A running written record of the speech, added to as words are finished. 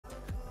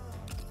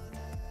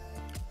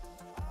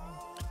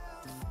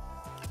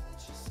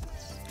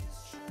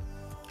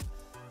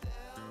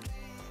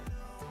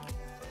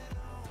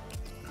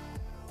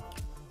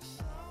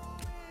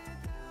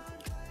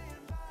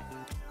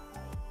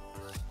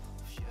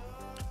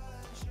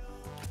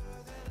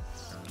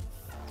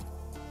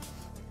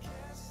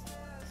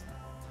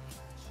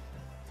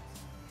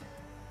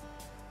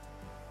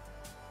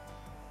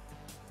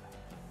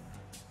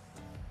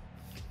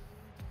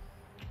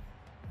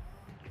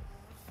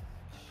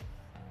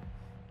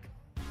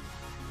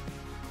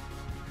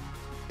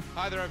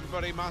Hi there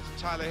everybody, Martin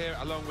Tyler here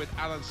along with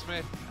Alan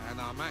Smith, and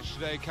our match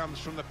today comes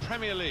from the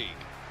Premier League.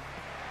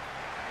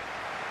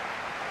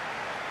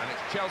 And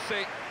it's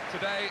Chelsea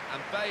today,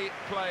 and they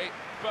play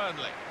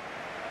Burnley.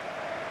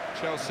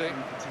 Chelsea,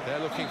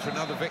 they're looking for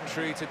another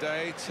victory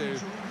today to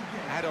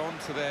add on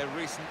to their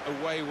recent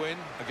away win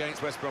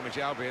against West Bromwich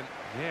Albion.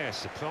 Yeah,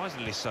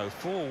 surprisingly so,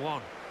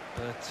 4-1.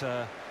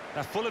 But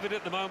they're full of it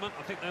at the moment.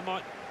 I think they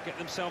might get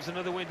themselves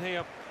another win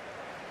here.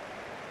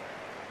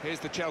 Here's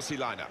the Chelsea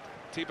lineup.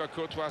 Thibaut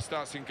Courtois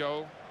starts in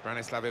goal.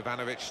 Branislav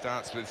Ivanovic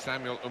starts with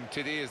Samuel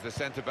Umtiti as the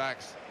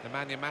centre-backs.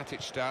 Nemanja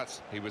Matic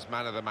starts. He was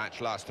man of the match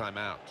last time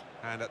out.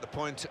 And at the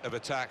point of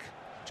attack,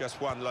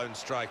 just one lone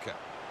striker.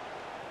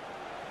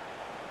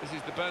 This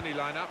is the Burnley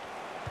lineup.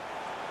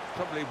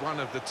 Probably one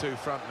of the two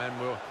front men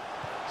will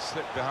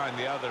slip behind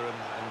the other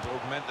and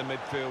augment the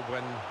midfield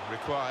when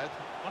required.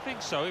 I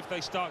think so. If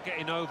they start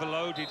getting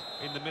overloaded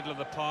in the middle of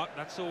the park,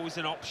 that's always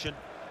an option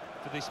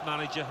for this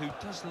manager who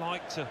does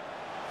like to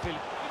fill.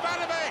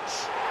 Ivanovic!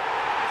 It's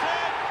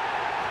in!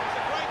 It's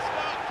a great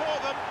start for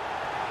them.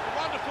 A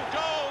wonderful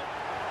goal.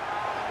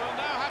 And we'll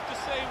now have to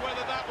see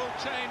whether that will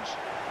change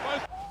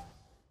both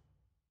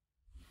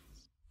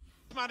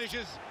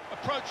managers'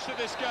 approach to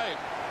this game.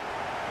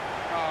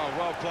 Oh,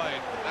 well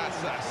played. That's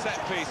a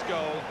set-piece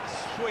goal.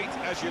 Sweet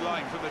as you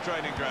like from the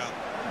training ground.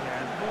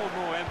 Yeah, and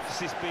more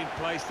emphasis being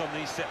placed on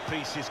these set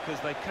pieces because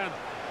they can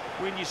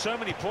win you so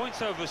many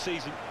points over a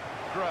season.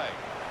 Gray.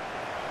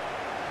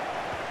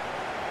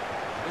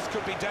 This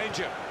could be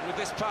danger with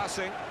this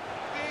passing.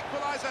 The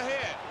equaliser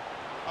here.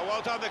 Oh,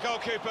 well done, the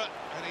goalkeeper,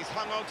 and he's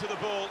hung on to the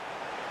ball.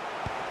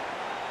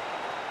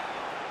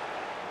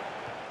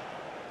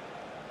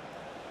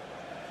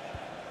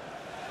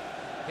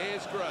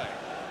 Here's Gray.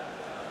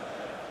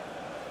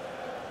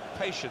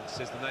 Patience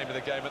is the name of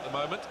the game at the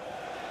moment.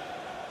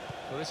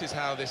 Well, this is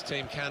how this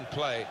team can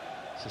play.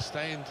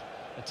 Sustained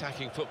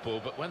attacking football,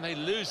 but when they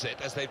lose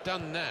it, as they've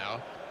done now,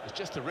 there's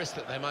just a risk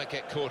that they might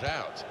get caught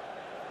out.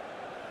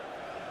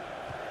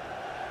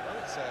 Well,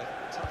 it's a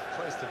tough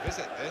place to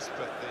visit this,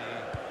 but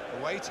the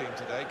away team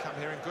today come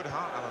here in good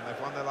heart, Alan.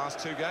 They've won their last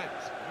two games.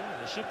 Yeah,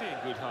 they should be in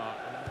good heart.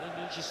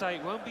 And as you say,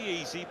 it won't be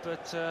easy,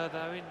 but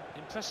they're in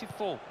impressive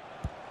form.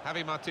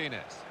 Javi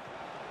Martinez.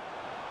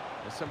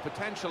 There's some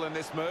potential in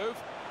this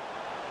move.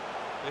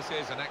 This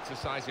is an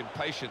exercise in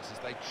patience as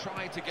they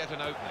try to get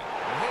an opening.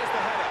 And here's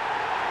the header.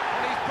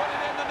 And he's put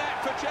it in the net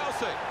for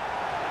Chelsea.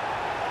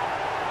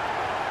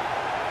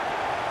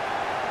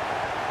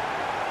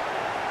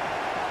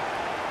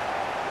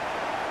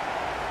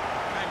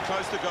 Came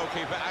close, the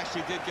goalkeeper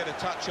actually did get a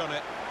touch on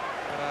it.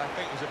 But I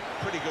think it was a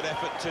pretty good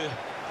effort to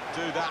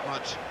do that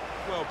much.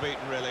 Well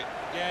beaten, really.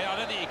 Yeah, I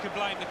don't think you can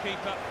blame the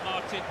keeper,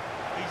 Martin.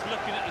 He's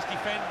looking at his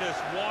defenders.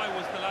 Why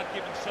was the lad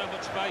given so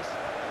much space?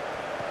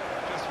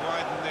 Just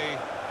widen the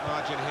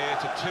margin here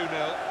to 2-0.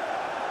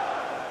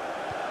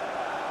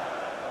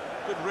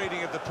 Good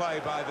reading of the play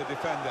by the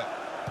defender.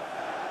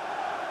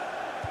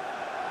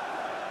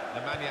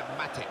 Nemanja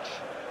Matic.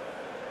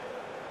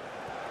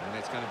 And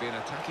it's going to be an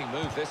attacking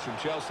move, this, from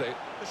Chelsea.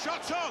 The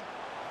shot's on!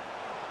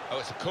 Oh,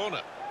 it's a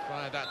corner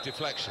via that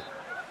deflection.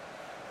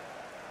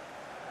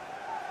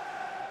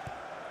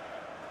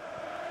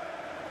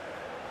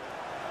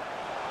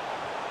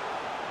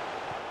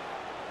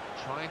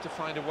 Trying to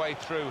find a way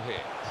through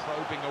here,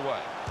 probing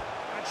away.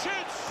 And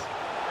shoots!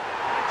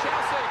 And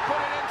Chelsea put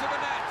it into the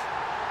net.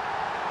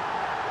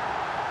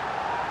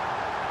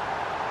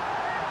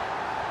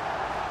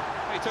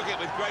 He took it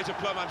with great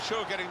aplomb. I'm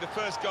sure getting the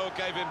first goal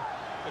gave him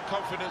the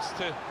confidence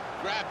to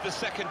grab the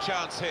second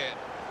chance here.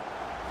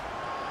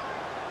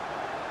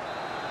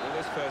 Well,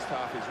 this first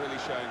half is really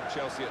showing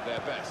Chelsea at their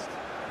best.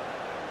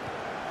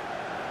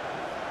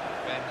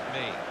 Ben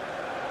Mee.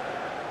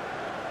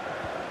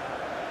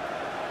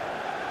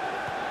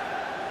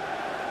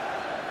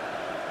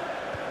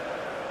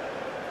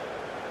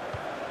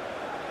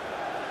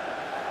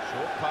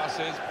 Short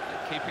passes,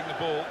 keeping the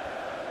ball.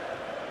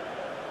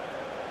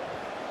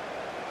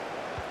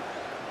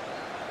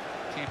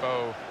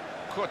 Thibaut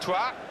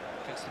Courtois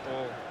gets the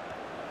ball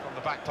from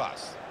the back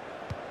pass.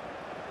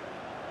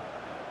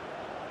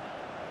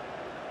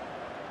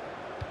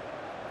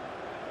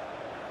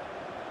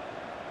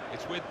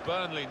 It's with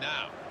Burnley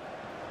now.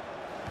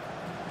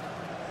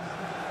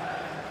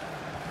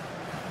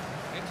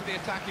 Into the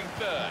attacking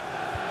third.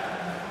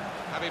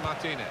 Javi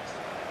Martinez.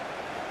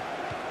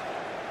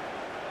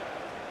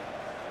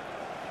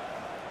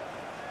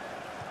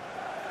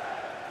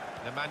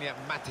 Nemanja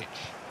Matic.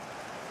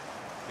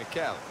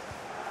 Mikel.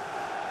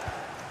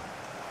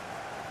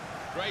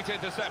 Great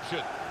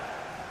interception.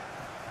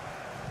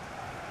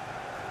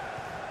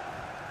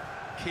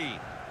 Keane.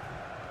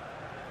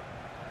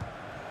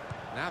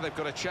 Now they've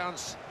got a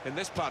chance in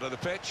this part of the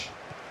pitch.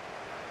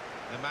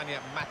 Nemanja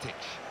Matic.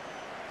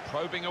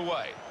 Probing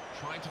away.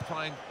 Trying to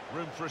find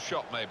room for a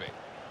shot, maybe.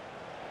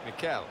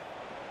 Mikel.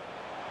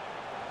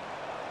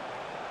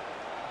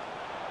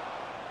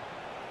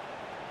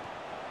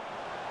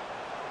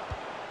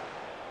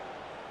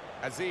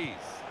 Aziz.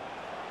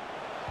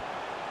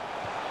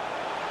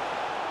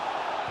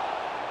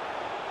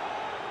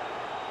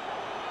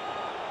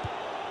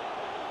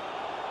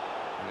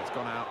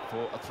 gone out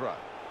for a throw.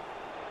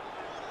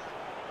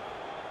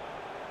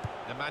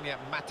 Nemanja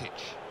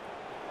Matic.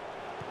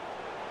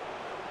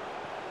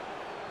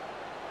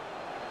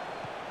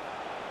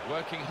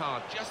 Working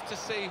hard just to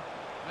see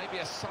maybe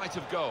a sight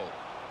of goal.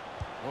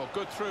 Well,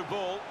 good through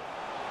ball.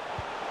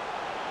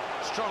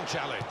 Strong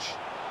challenge.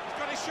 He's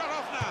got his shot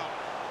off now.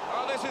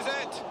 Oh, this is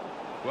it.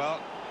 Well,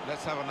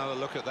 let's have another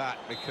look at that,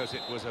 because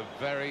it was a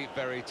very,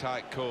 very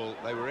tight call.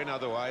 They were in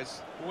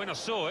otherwise. When I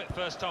saw it,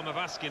 first time of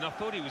asking, I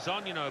thought he was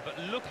on, you know, but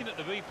looking at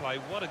the replay,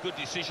 what a good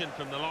decision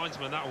from the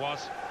linesman that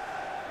was.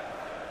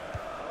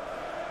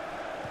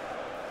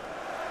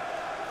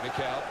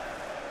 Mikel.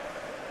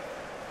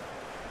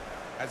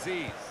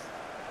 Aziz.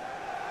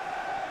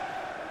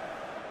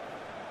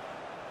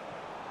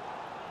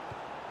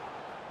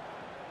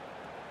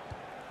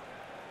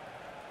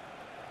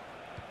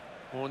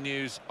 More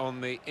news on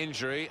the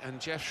injury,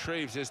 and Jeff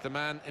Shreves is the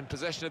man in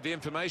possession of the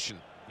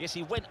information. Yes,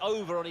 he went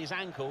over on his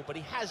ankle, but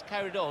he has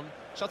carried on,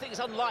 so I think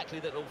it's unlikely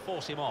that it'll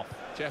force him off.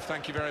 Jeff,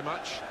 thank you very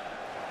much.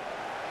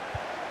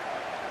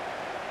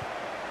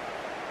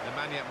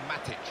 Nemanja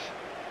Matic.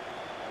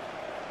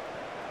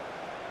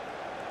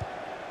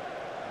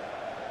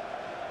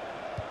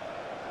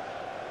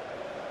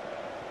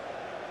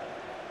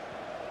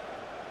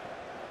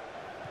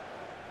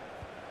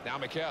 Now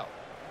Mikel.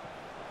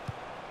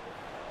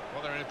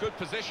 Well, they're in a good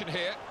position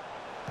here.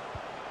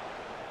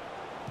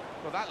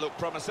 Well, that looked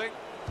promising,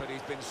 but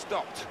he's been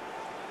stopped.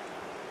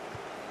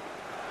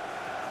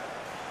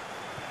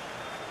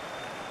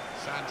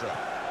 Sandro.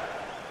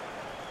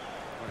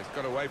 Well, he's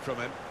got away from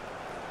him.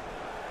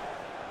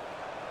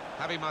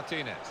 Javi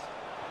Martinez.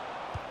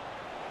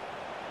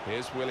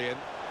 Here's Willian.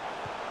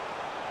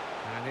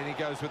 And in he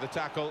goes with the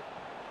tackle.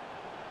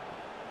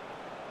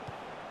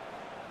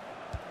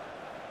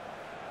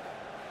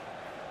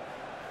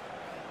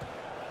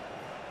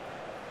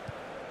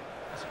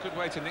 Good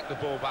way to nick the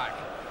ball back.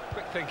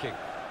 Quick thinking.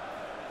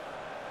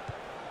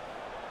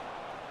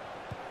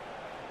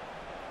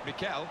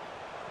 Mikel.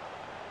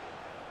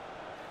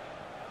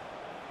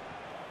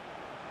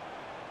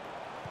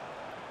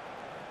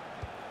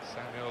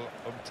 Samuel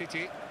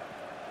Umtiti.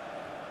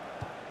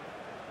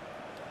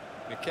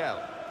 Mikel.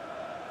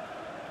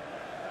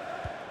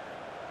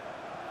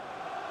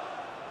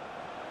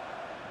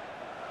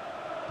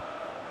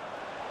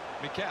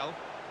 Mikel.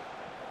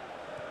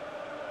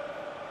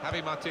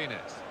 Javi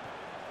Martinez.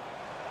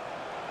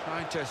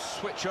 Trying to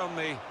switch on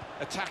the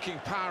attacking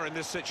power in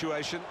this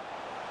situation.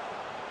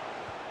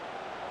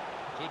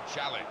 Good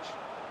challenge.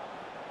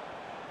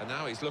 And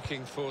now he's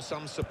looking for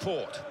some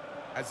support.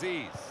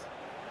 Aziz.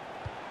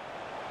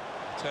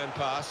 Turn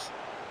pass.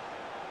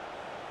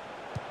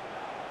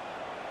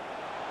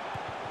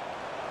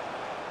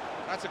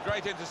 That's a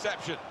great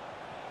interception.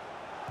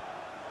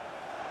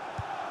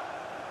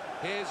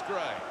 Here's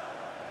Gray.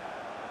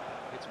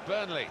 It's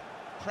Burnley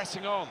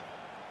pressing on.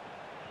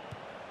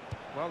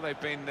 Well,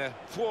 they've been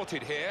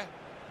thwarted here,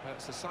 but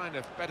it's a sign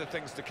of better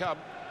things to come.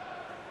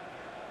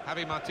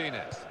 Javi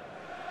Martinez.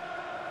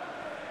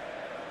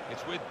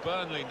 It's with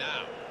Burnley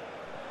now.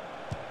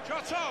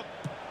 Shot on!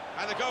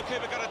 And the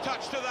goalkeeper got a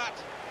touch to that.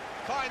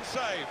 Fine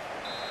save.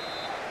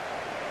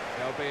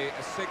 There'll be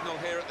a signal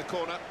here at the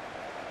corner.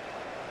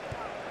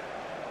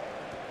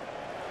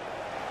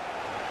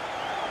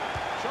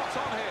 Shots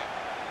on here.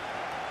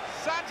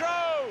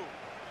 Sandro!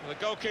 Well, the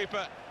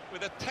goalkeeper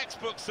with a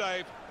textbook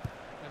save.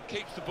 And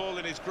keeps the ball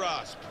in his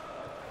grasp.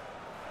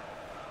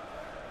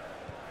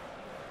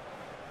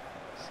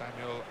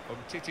 Samuel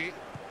Umtiti.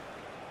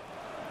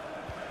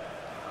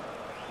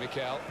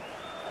 Mikel.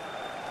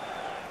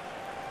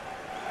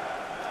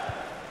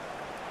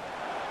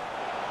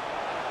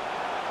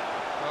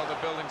 Well,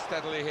 they're building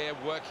steadily here,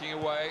 working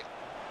away.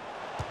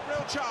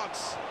 Real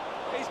chance.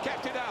 He's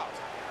kept it out.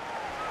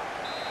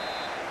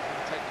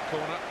 Take the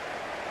corner.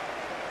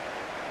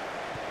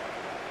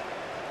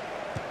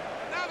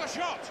 Now the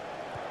shot.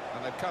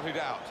 And they've cut it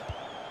out.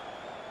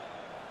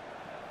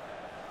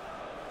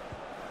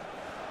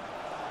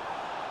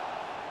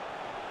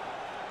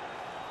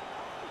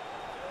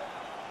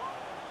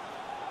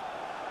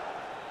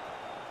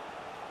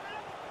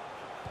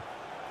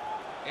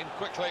 In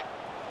quickly.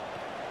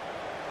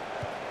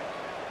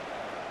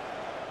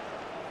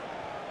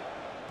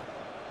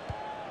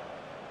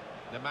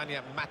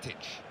 Nemanja Matic.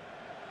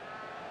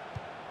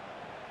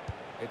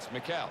 It's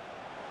Mikel.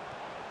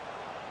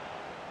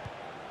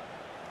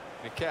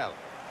 Mikel.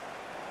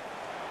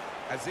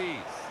 Aziz.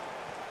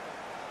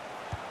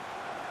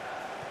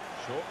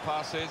 Short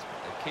passes,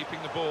 they're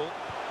keeping the ball.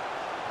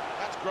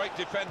 That's great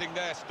defending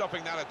there,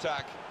 stopping that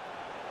attack.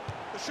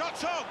 The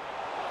shot's on!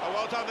 Oh,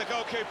 well done, the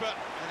goalkeeper,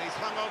 and he's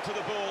hung on to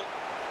the ball.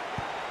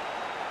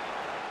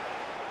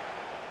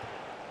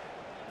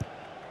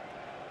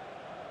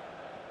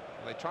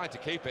 Well, they tried to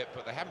keep it,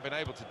 but they haven't been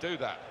able to do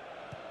that.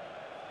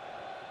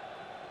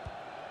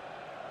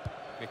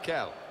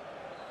 Mikel.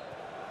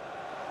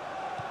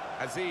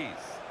 Aziz.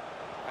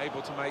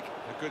 Able to make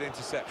a good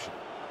interception.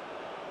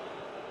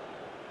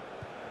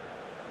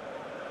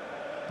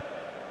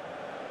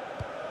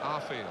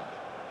 Arfield.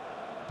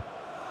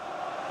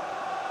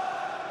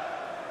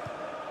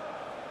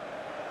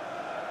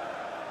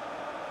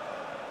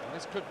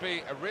 This could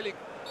be a really...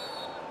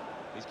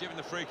 He's given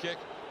the free kick.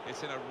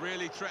 It's in a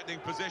really threatening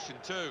position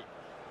too. And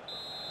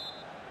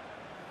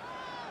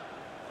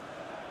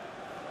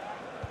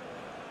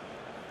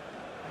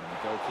the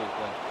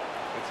goalkeeper,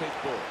 it's his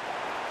ball.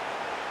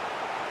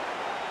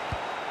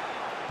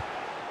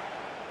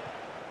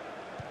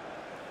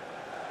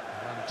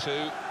 One, two,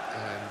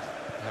 and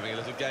having a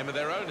little game of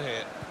their own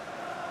here.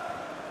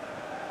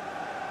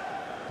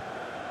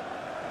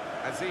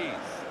 Aziz.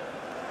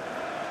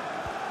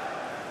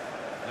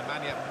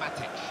 Nemanja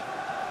Matic.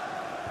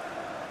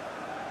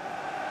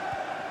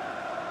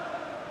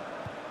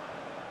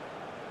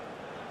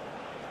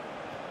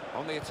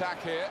 On the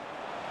attack here.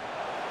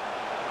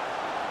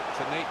 It's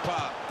a neat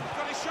part. He's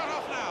got his shot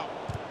off now.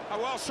 Oh,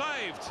 well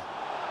saved.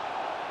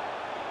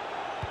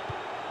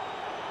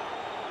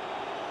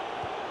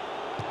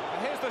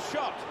 And here's the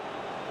shot.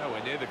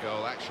 Nowhere near the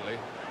goal, actually.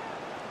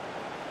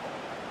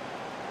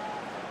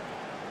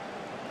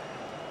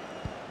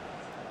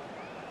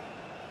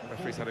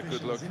 Referee's had a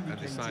good look and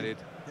decided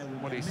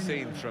what he's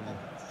seen from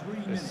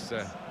this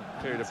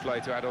period of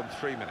play to add on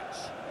 3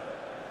 minutes.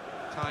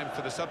 Time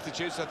for the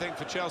substitutes, I think,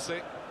 for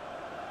Chelsea.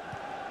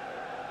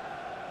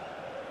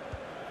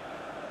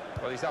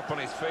 Well, he's up on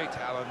his feet,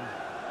 Alan.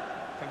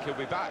 I think he'll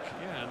be back.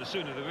 Yeah, and the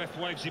sooner the ref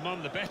waves him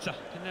on, the better.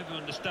 Can never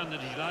understand the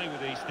delay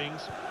with these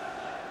things.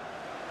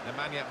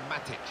 Nemanja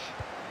Matic.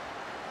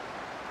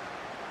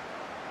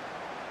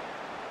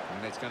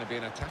 And it's going to be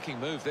an attacking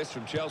move, this,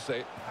 from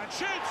Chelsea. And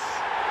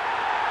shoots!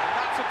 And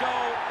that's a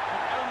goal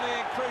that only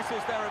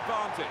increases their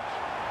advantage.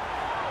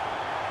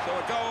 So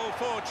a goal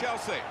for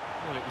Chelsea.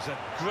 Well, it was a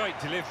great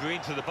delivery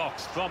into the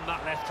box from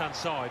that left-hand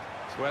side.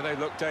 It's where they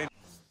look dangerous.